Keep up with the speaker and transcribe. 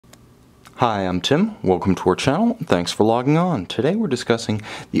Hi, I'm Tim. Welcome to our channel. Thanks for logging on. Today we're discussing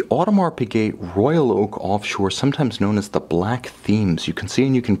the Audemars Piguet Royal Oak Offshore, sometimes known as the Black Themes. You can see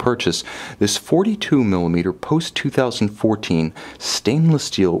and you can purchase this 42mm post-2014 stainless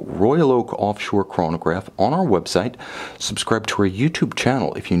steel Royal Oak Offshore Chronograph on our website. Subscribe to our YouTube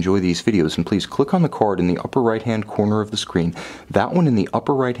channel if you enjoy these videos, and please click on the card in the upper right-hand corner of the screen, that one in the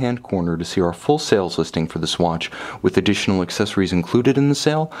upper right-hand corner, to see our full sales listing for this watch with additional accessories included in the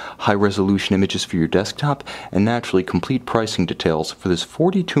sale, high-resolution images for your desktop, and naturally complete pricing details for this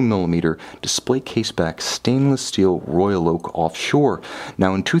 42mm display caseback stainless steel Royal Oak Offshore.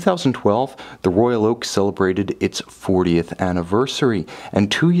 Now in 2012, the Royal Oak celebrated its 40th anniversary,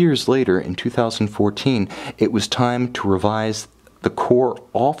 and 2 years later, in 2014, it was time to revise the core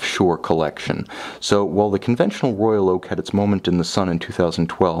offshore collection. So while the conventional Royal Oak had its moment in the sun in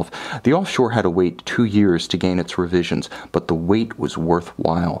 2012, the offshore had to wait 2 years to gain its revisions, but the wait was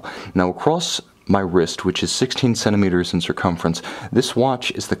worthwhile. Now across my wrist, which is 16 centimeters in circumference, this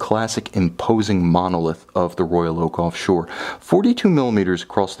watch is the classic imposing monolith of the Royal Oak Offshore. 42mm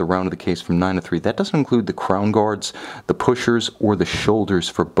across the round of the case from 9 to 3. That doesn't include the crown guards, the pushers, or the shoulders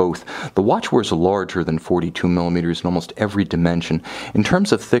for both. The watch wears larger than 42mm in almost every dimension. In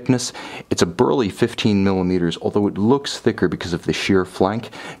terms of thickness, it's a burly 15mm, although it looks thicker because of the sheer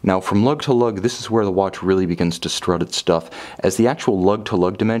flank. Now from lug to lug, this is where the watch really begins to strut its stuff, as the actual lug to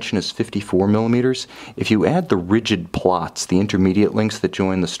lug dimension is 54mm. If you add the rigid plots, the intermediate links that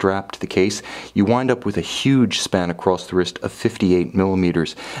join the strap to the case, you wind up with a huge span across the wrist of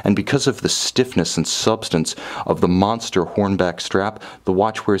 58mm. And because of the stiffness and substance of the monster hornback strap, the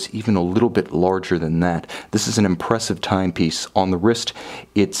watch wears even a little bit larger than that. This is an impressive timepiece. On the wrist,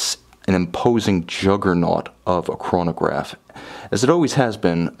 it's an imposing juggernaut of a chronograph. As it always has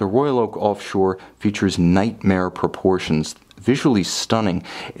been, the Royal Oak Offshore features nightmare proportions. Visually stunning,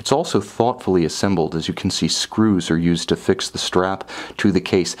 it's also thoughtfully assembled. As you can see, screws are used to fix the strap to the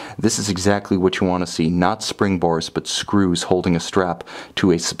case. This is exactly what you want to see, not spring bars, but screws holding a strap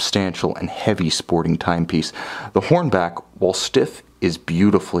to a substantial and heavy sporting timepiece. The hornback, while stiff, is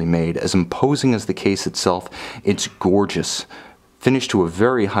beautifully made. As imposing as the case itself, it's gorgeous. Finished to a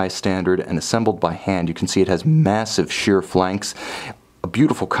very high standard and assembled by hand. You can see it has massive sheer flanks, a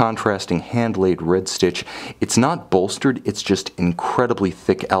beautiful contrasting hand-laid red stitch. It's not bolstered, it's just incredibly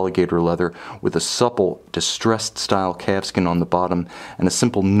thick alligator leather with a supple, distressed style calfskin on the bottom and a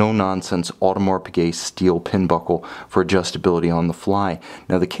simple no-nonsense Audemars Piguet steel pin buckle for adjustability on the fly.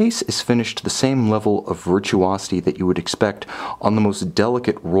 Now the case is finished to the same level of virtuosity that you would expect on the most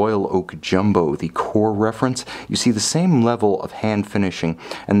delicate Royal Oak Jumbo, the core reference. You see the same level of hand finishing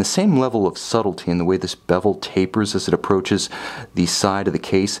and the same level of subtlety in the way this bevel tapers as it approaches the side of the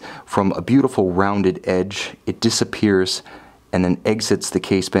case. From a beautiful rounded edge, it disappears and then exits the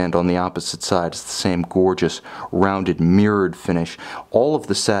caseband on the opposite side. It's the same gorgeous, rounded, mirrored finish. All of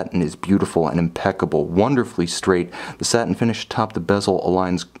the satin is beautiful and impeccable, wonderfully straight. The satin finish atop the bezel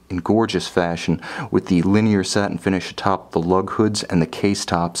aligns in gorgeous fashion with the linear satin finish atop the lug hoods and the case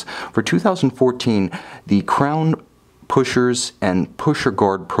tops. For 2014, the crown pushers and pusher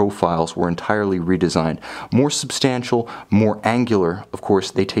guard profiles were entirely redesigned. More substantial, more angular. Of course,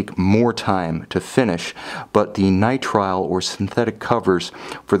 they take more time to finish, but the nitrile or synthetic covers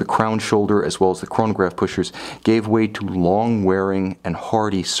for the crown shoulder as well as the chronograph pushers gave way to long-wearing and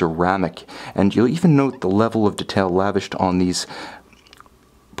hardy ceramic. And you'll even note the level of detail lavished on these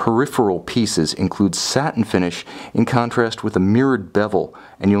peripheral pieces includes satin finish in contrast with a mirrored bevel,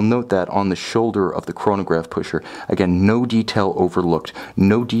 and you'll note that on the shoulder of the chronograph pusher. Again, no detail overlooked,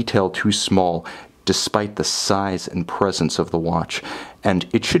 no detail too small, despite the size and presence of the watch. And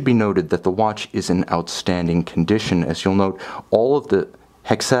it should be noted that the watch is in outstanding condition. As you'll note, all of the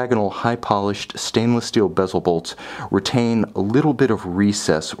hexagonal, high-polished stainless steel bezel bolts retain a little bit of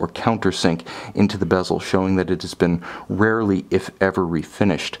recess or countersink into the bezel, showing that it has been rarely, if ever,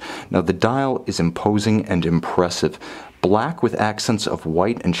 refinished. Now the dial is imposing and impressive. Black with accents of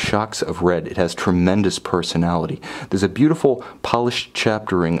white and shocks of red, it has tremendous personality. There's a beautiful polished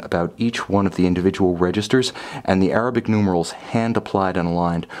chaptering about each one of the individual registers, and the Arabic numerals, hand applied and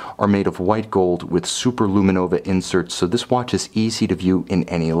aligned, are made of white gold with superluminova inserts, so this watch is easy to view in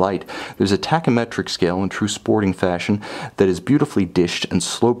any light. There's a tachymetric scale in true sporting fashion that is beautifully dished and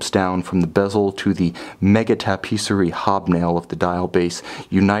slopes down from the bezel to the mega tapisserie hobnail of the dial base,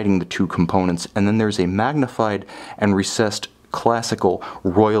 uniting the two components, and then there's a magnified and recessed classical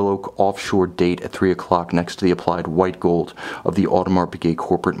Royal Oak offshore date at 3 o'clock next to the applied white gold of the Audemars Piguet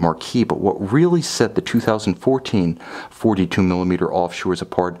corporate marquee. But what really set the 2014 42mm offshores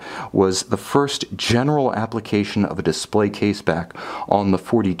apart was the first general application of a display caseback on the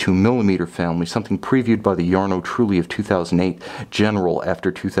 42mm family, something previewed by the Yarno Trulli of 2008, general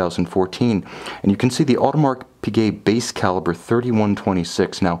after 2014. And you can see the Audemars Piguet base caliber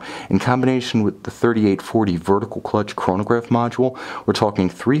 3126. Now, in combination with the 3840 vertical clutch chronograph module, we're talking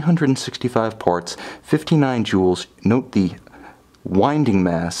 365 parts, 59 jewels. Note the winding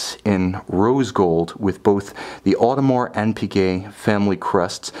mass in rose gold with both the Audemars and Piguet family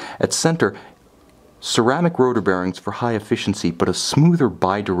crests. At center, ceramic rotor bearings for high efficiency, but a smoother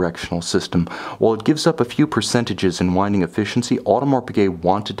bidirectional system. While it gives up a few percentages in winding efficiency, Audemars Piguet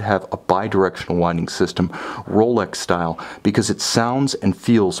wanted to have a bidirectional winding system, Rolex style, because it sounds and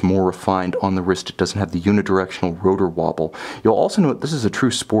feels more refined on the wrist. It doesn't have the unidirectional rotor wobble. You'll also note this is a true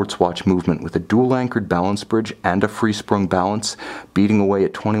sports watch movement with a dual anchored balance bridge and a free sprung balance, beating away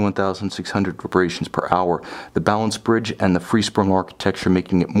at 21,600 vibrations per hour. The balance bridge and the free sprung architecture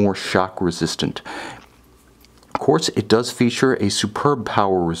making it more shock resistant. Of course, it does feature a superb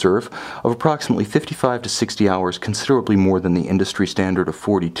power reserve of approximately 55 to 60 hours, considerably more than the industry standard of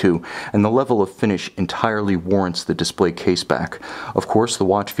 42, and the level of finish entirely warrants the display caseback. Of course, the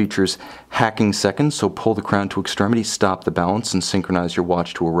watch features hacking seconds, so pull the crown to extremity, stop the balance, and synchronize your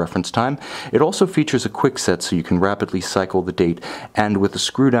watch to a reference time. It also features a quick set, so you can rapidly cycle the date, and with a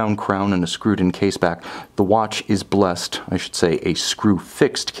screw-down crown and a screwed-in caseback, the watch is blessed, I should say a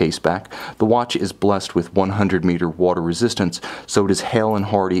screw-fixed caseback, the watch is blessed with 100-meter water resistance, so it is hale and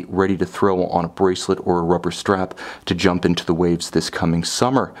hearty, ready to throw on a bracelet or a rubber strap to jump into the waves this coming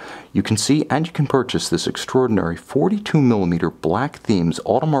summer. You can see and you can purchase this extraordinary 42mm black themes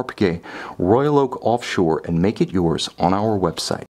Audemars Piguet Royal Oak offshore and make it yours on our website.